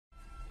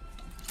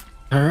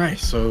All right,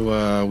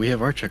 so we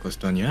have our checklist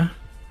done, yeah?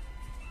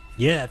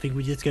 Yeah, I think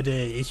we just gotta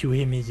issue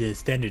him his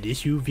standard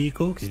issue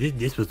vehicle, because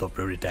this was all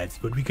prototypes,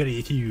 but we gotta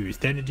issue you a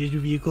standard issue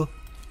vehicle,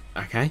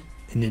 Okay.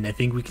 and then I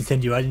think we can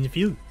send you out in the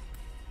field.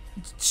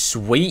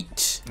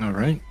 Sweet. All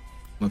right,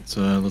 let's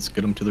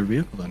get them to their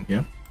vehicle then,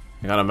 yeah?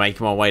 I gotta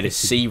make my way to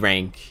C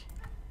rank.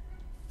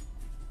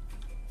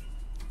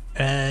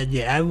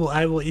 Yeah,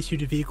 I will issue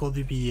the vehicle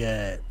to be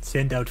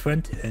sent out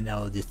front, and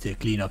I'll just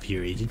clean up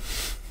here, Agent.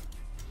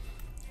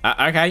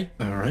 Okay.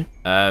 All right.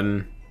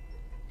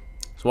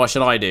 So what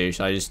should I do?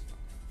 Should I just...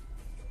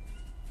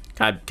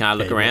 Can I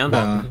look around?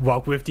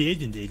 Walk with the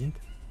agent.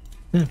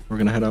 Yeah, we're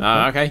gonna head up.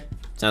 Okay.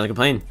 Sounds like a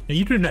plan. No,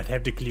 you do not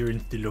have the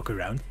clearance to look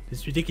around.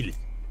 It's ridiculous.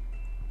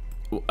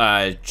 Should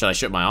I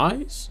shut my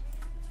eyes?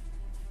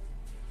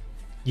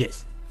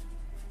 Yes.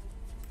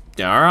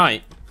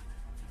 Alright.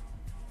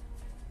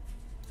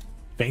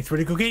 Thanks for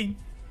the cocaine.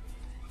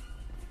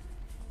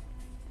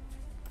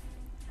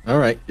 All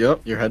right.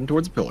 Yep, you're heading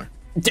towards the pillar.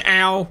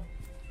 Ow!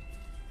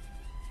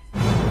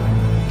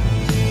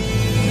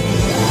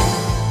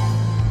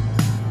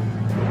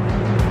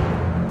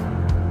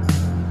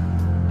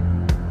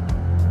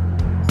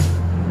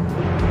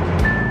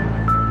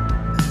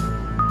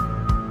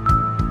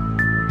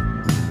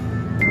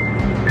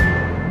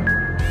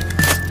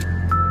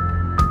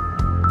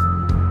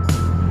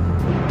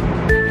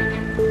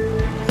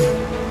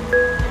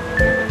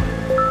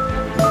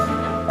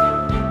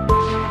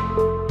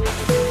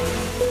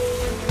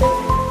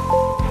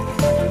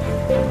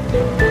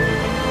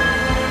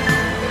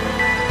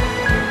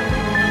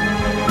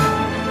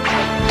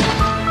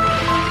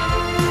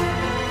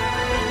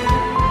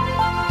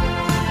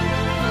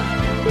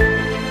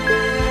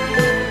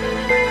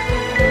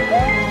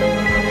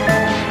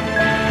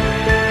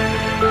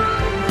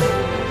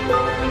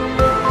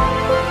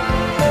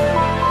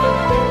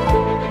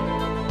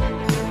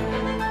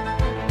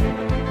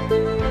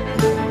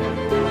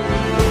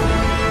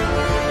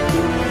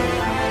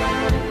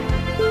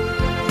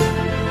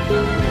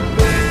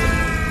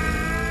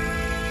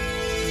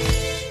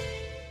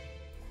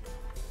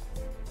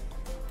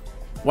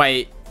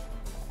 Wait.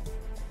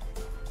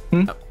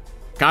 Can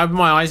I open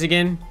my eyes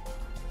again?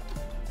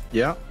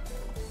 Yeah.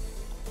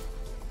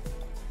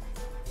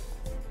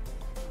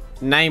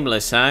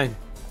 Nameless, huh?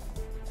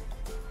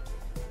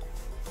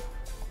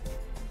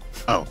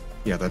 Oh,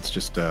 yeah. That's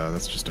just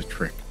a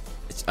trick.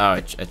 It's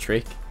a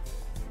trick.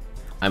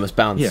 I must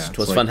bounce. Yeah, It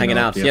was like, fun hanging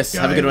out. the Yes,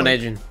 have a FBI, good one, like,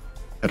 Agent.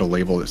 Had a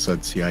label that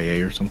said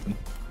CIA or something.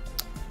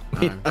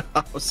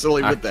 How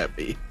silly would that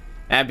be?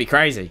 That'd be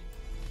crazy.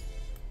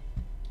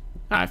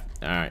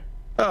 Alright.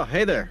 Oh,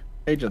 hey there,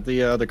 Agent.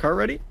 The car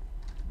ready?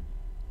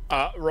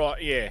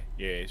 Right, yeah,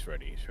 it's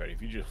ready.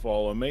 If you just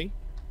follow me.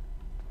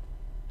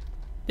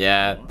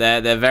 Yeah,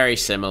 they're very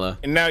similar.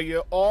 And now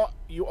you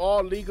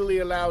are legally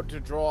allowed to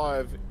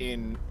drive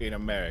in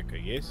America,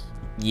 yes?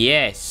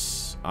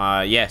 Yes.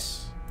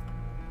 Yes.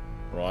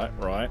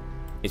 Right.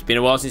 It's been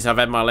a while since I've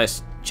had my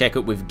last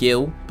checkup with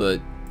Gil, but...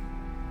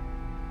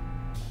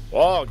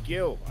 Oh,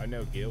 Gil. I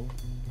know Gil.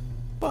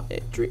 But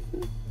Adrian.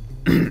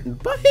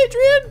 But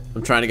Adrian.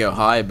 I'm trying to go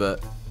high,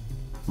 but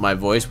my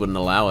voice wouldn't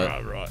allow it.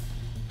 Right.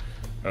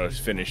 I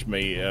just finished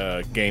me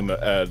game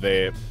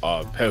there,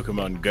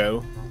 Pokemon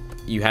Go.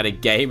 You had a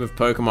game of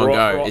Pokemon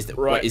Go.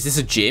 Right. Is this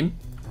a gym?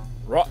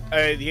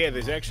 Right. Yeah.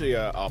 There's actually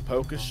a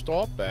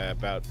Pokestop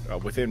about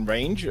within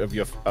range of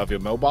your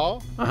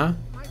mobile.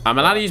 I'm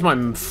allowed to use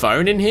my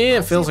phone in here.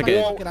 It feels like a...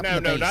 Well,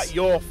 no, not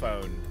your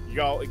phone. You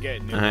gotta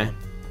get a new one.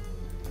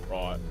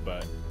 Right,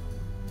 but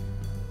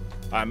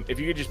if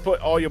you could just put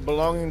all your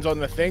belongings on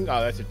the thing.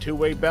 Oh, that's a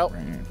two-way belt.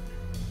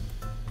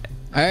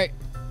 Hey,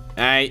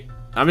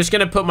 I'm just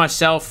gonna put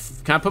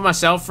myself... Can I put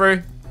myself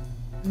through?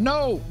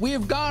 no, we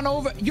have gone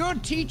over. You're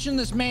teaching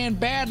this man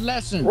bad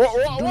lessons. What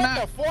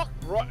the fuck?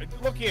 Right,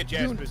 look here,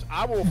 Jaspers.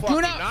 I will fucking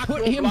Do not knock put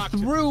your him blocks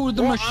through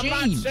the machine.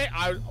 I'm not saying,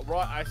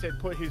 I said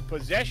put his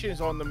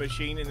possessions on the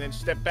machine and then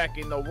step back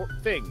in the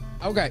thing.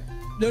 Okay,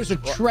 there's a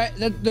tray.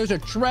 There's a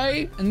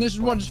tray, and this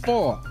is what it's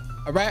for.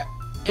 All right.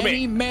 Come Any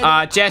here.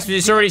 metal. Jasper,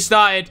 it's already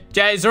started.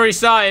 It's already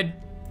started.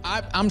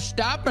 I'm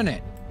stopping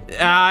it.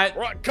 Right,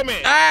 come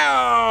here.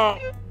 Ow!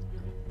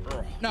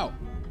 No.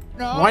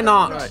 Why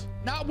not? Right.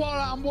 Not while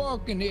I'm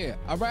working here.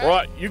 All right.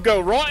 Right, you go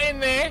right in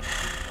there.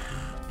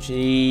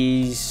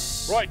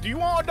 Jeez. Right, do you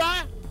want to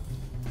die?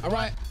 All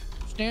right.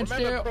 Stand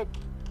Remember still.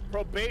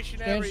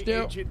 probationary Stand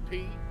still. Agent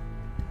P.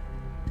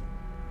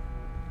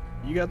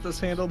 You got this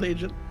handled,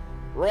 Agent?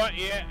 Right,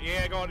 yeah,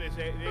 I got this.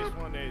 This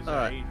one is. All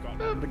right. He's got I'm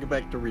gonna get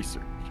back to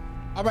research.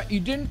 All right. You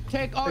didn't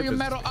take all your this-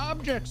 metal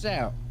objects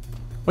out.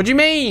 What do you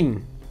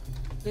mean?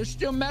 There's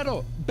still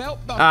metal. Belt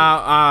buckle.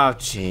 Oh,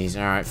 jeez.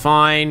 All right,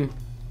 fine.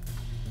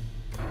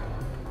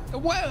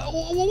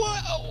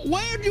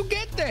 Where'd you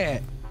get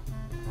that?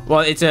 Well,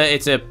 it's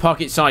a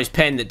pocket-sized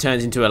pen that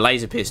turns into a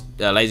laser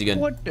gun.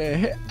 What the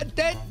heck?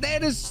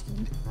 That is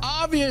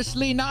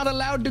obviously not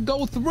allowed to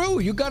go through.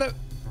 You gotta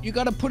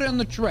put it on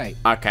the tray.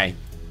 Okay.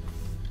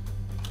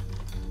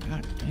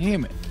 God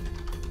damn it,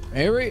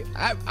 Harry!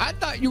 I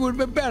thought you would have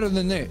been better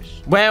than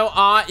this. Well,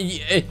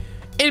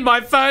 In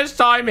my first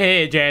time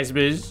here,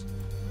 Jaspers.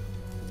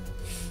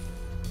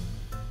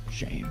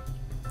 Shame.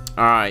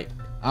 All right.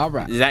 All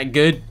right. Is that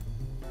good?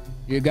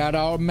 You got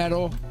all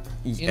metal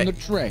in the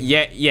tray.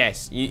 Yeah.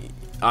 Yes. You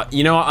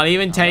know what? I'll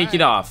even take it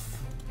off.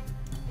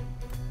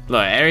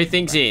 Look,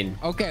 everything's in.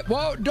 Okay.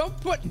 Well,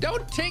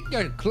 don't take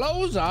your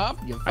clothes off.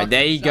 You Right,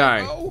 there you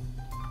psycho. go.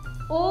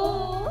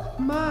 Oh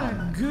my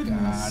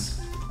goodness.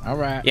 God. All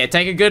right. Yeah,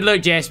 take a good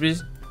look,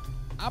 Jaspers.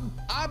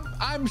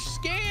 I'm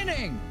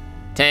scanning.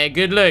 Take a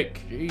good look.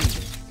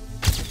 Jeez.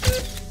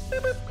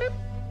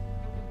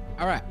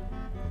 All right.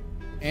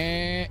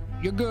 And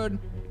you're good.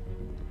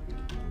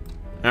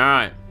 All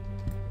right.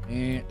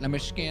 And let me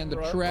scan the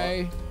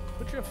tray.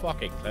 Put your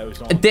fucking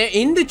clothes on. They're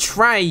in the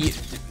tray,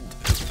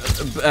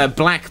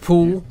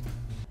 Blackpool.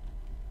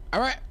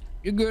 All right.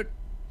 You're good.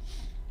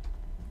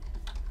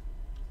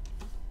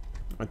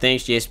 Well,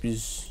 thanks,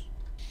 Jaspers.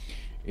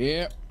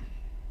 Yep.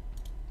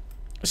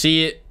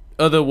 See you.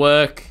 Other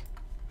work.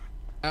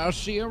 I'll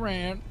see you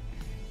around.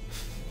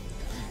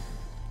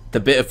 The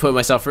bit of putting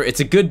myself through.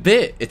 It's a good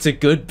bit. It's a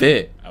good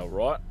bit. Oh,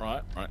 right.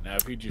 Now,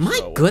 if you just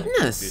My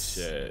goodness. this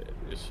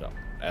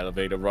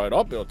elevator right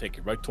up, it'll take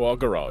you right to our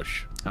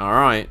garage. All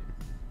right.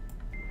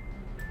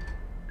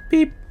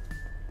 Beep.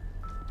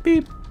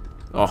 Beep.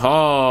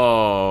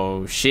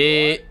 Oh,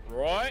 shit.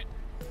 Right.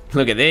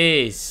 Look at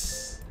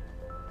this.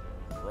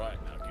 Right.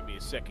 Now, give me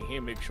a second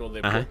here. Make sure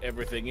they Uh-huh. put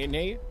everything in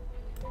here.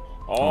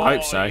 I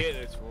hope so. Yeah,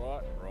 that's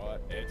right.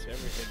 It's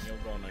everything you're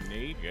gonna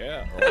need.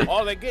 Yeah. Right.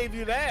 Oh, they gave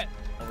you that.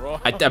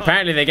 Right.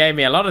 Apparently, they gave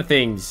me a lot of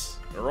things.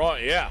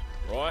 Right. Yeah.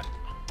 Right.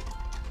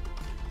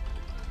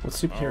 What's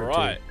superior?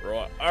 Right.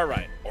 All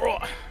right.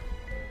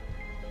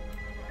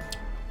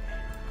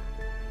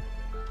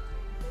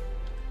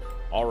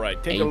 All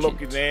right. Take a look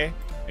in Ancient. there,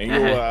 and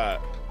you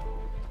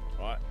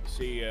right.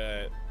 See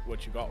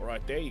what you got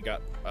right there. You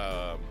got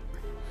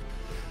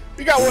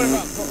one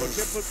of our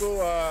typical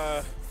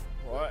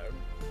right,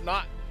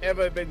 not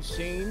ever been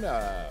seen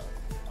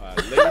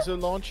laser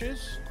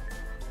launchers.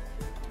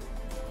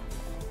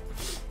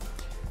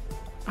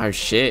 Oh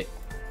shit.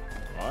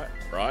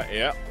 Right.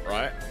 Yeah.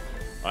 Right.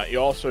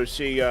 You also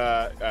see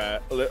a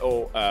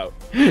little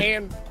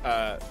hand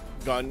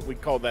gun. We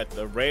call that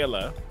the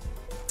railer.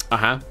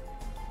 Uh-huh.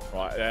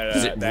 Right.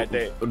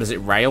 Does it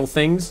rail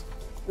things?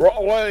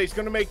 Well, it's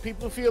going to make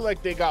people feel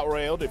like they got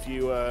railed if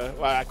you,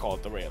 well, I call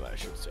it the railer, I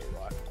should say,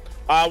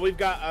 right? We've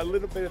got a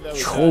little bit of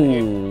those.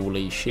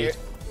 Holy shit.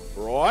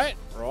 Right.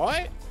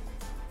 I'm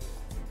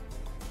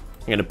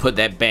going to put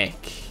that back.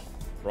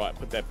 Right,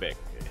 put that back.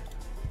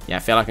 Yeah, I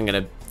feel like I'm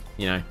going to,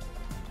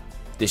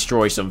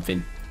 destroy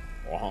something.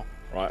 Uh-huh.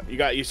 Right. You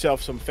got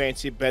yourself some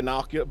fancy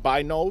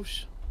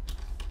binos,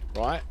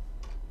 right?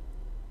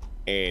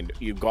 And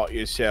you got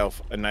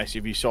yourself a nice,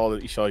 if you saw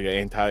your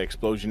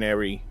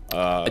anti-explosionary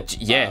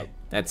yeah,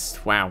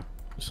 that's wow.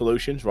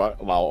 solutions, right?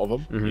 A lot of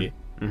them.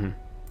 Mm-hmm.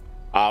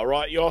 Yeah.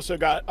 Right. You also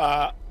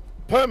got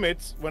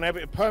permits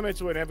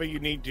whenever you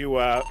need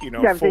to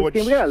forward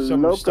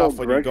some stuff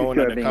when you're going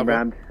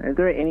undercover. Is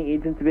there any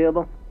agents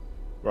available?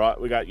 Right.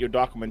 We got your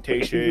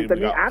documentation. We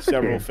got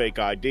several fake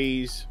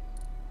IDs.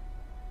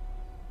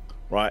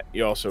 Right.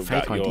 You also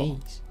Fake got your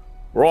IDs.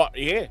 right.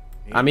 Yeah.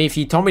 I mean, if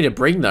you told me to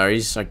bring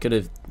those, I could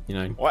have,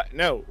 What?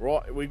 No,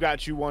 right. We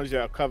got you ones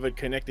that are covered,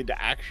 connected to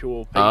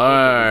actual people.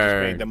 Oh. We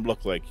just made them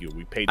look like you.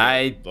 We paid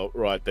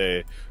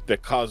the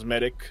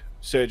cosmetic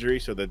surgery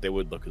so that they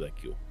would look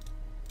like you.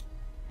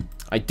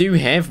 I do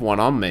have one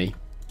on me.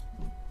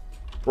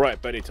 Right,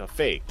 but it's a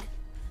fake.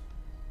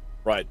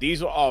 Right,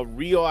 these are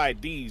real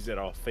IDs that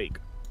are fake.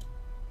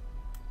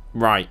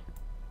 Right.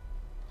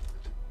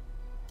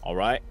 All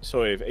right.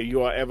 So if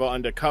you are ever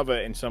undercover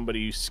and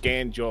somebody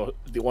scanned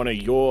one of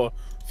your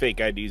fake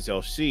IDs,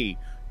 they'll see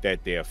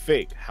that they're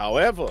fake.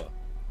 However,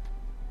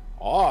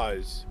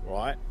 ours,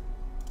 right?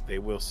 They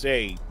will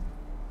say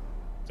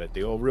that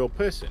they're a real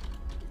person.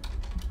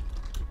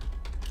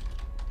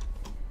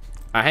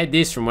 I had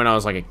this from when I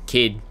was like a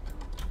kid.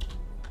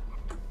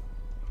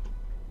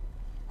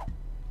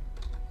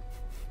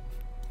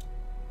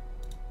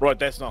 Right,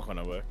 that's not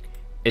gonna work.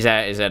 Is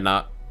that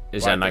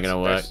not gonna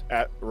work?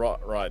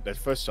 Right. That's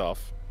first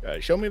off.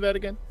 Show me that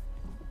again.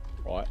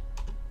 Right.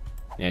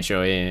 Yeah,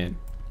 sure. Yeah.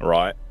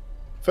 Right.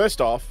 First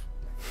off,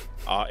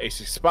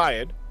 it's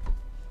expired.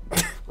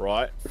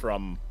 Right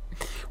from.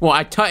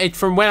 Well, it's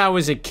from when I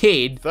was a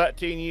kid.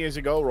 13 years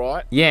ago,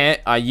 right? Yeah,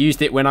 I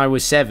used it when I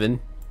was 7.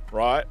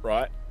 Right.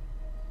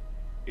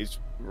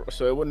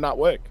 So it would not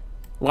work.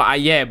 Well,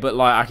 yeah, but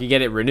like I could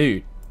get it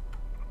renewed.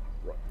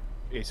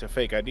 It's a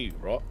fake ID,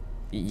 right?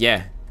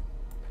 Yeah.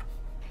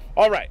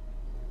 All right.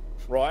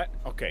 Right.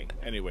 Okay.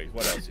 Anyways,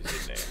 what else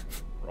is in there?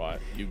 Right.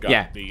 You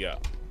got the.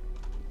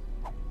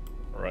 All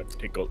right.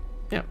 Take a.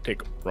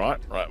 Right.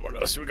 What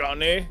else we got in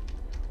there?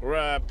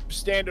 We're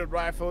standard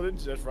rifle.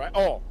 That's right.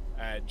 Oh,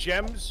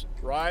 gems.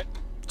 Right.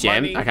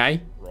 Gem. Money,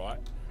 okay. Right.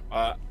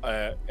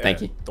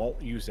 Thank you.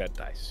 Don't use that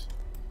dice.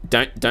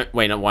 Don't.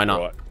 Wait. No. Why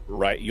not?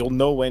 Right. You'll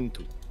know when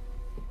to.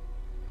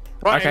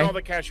 Right. Okay. And all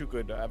the cash you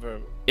could ever.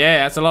 Yeah,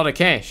 that's a lot of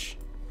cash.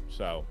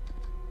 So.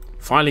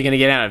 Finally gonna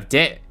get out of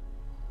debt.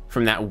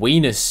 from that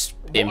weenus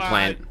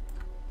implant.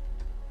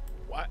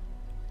 What?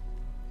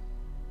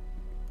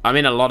 I'm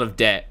in a lot of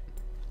debt.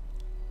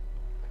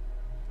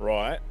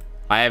 Right.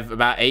 I have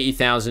about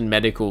 80,000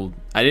 medical.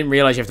 I didn't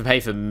realize you have to pay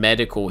for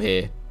medical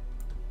here.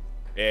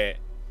 Yeah.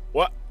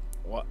 What?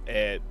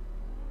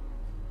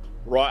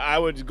 Right, I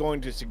was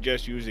going to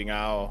suggest using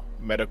our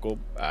medical,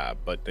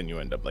 but then you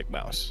end up like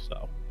Mouse,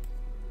 so.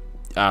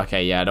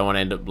 Okay, yeah, I don't want to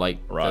end up like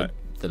right.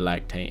 the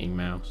lactating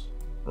mouse.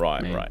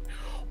 Right, man. Right.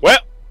 Well,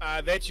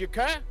 that's your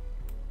car.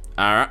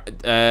 All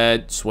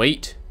right,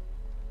 sweet.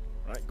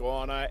 Right, go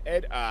on,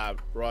 Ed.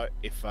 Right,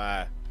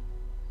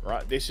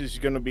 right, this is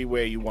gonna be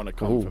where you want to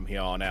come from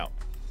here on out.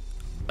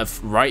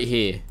 Right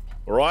here.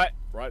 Right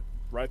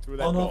through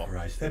that door.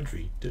 Unauthorized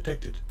entry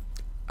detected.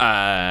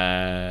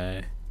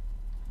 Right.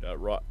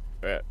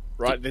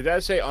 Did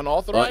that say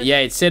unauthorized? Yeah,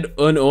 it said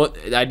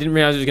unauthorized. I didn't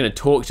realize it was gonna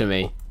talk to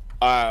me.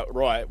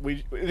 Right.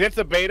 That's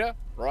the beta,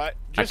 right?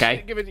 Just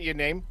okay. Give it your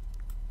name.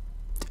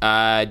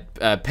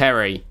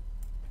 Perry.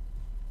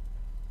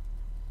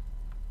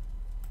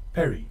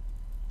 Perry.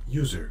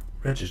 User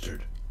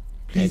registered.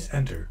 Please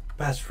enter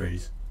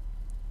passphrase.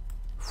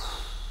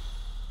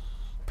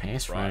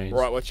 Passphrase.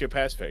 Right. What's your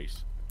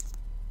passphrase?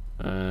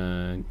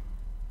 Right.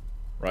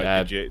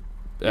 Did you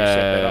set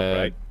that up,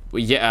 right?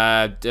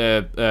 Yeah.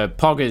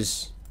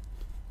 Poggers.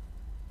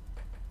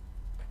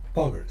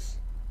 Poggers.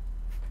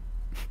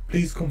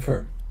 Please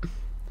confirm.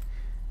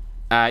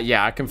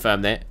 Yeah, I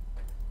confirmed that.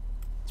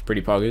 It's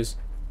pretty poggers.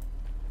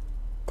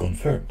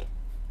 Confirmed.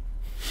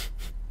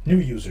 New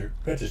user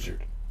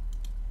registered.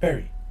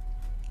 Perry.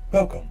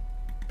 Welcome,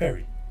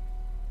 Perry.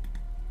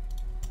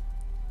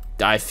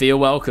 I feel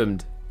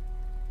welcomed.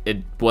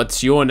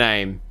 What's your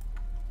name?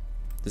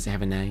 Does it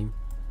have a name?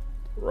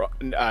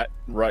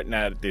 Right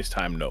now at this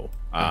time, no.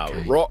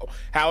 Okay.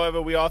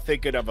 However, we are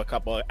thinking of a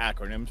couple of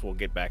acronyms. We'll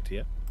get back to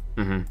you.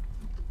 Mm-hmm.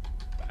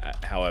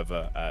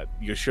 However,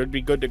 you should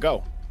be good to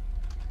go.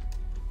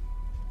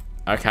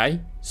 Okay,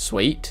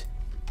 sweet.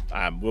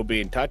 We'll be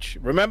in touch.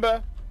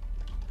 Remember,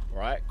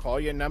 right? Call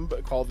the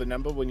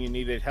number when you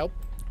needed help.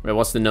 Wait,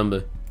 what's the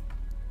number?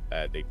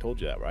 They told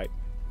you that, right?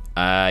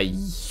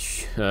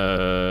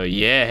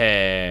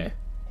 Yeah.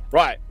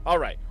 Right. All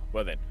right.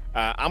 Well then,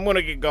 I'm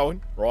gonna get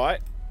going, right?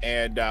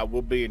 And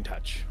we'll be in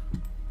touch.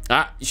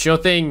 Sure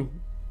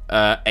thing,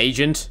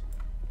 agent.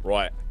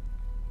 Right.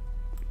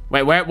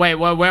 Wait, where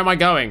am I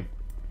going?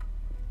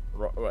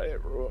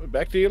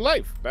 Back to your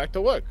life. Back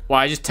to work.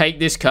 Why, I just take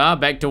this car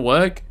back to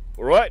work?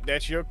 Right,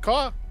 that's your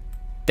car.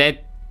 Do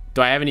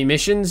I have any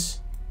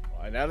missions?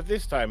 Not at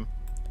this time.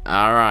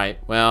 Alright,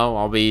 well,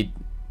 I'll be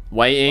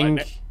waiting.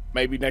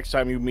 Maybe next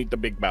time you meet the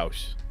big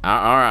mouse.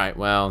 Alright,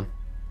 well.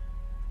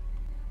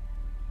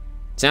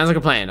 Sounds like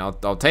a plan. I'll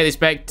take this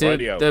back to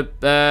take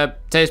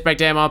this back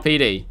to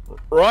MRPD.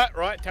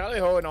 Right,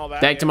 tally-ho and all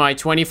that. Back to my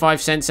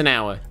 25 cents an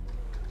hour.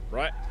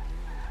 Right.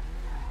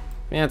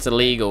 Yeah, it's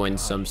illegal in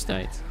some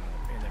states.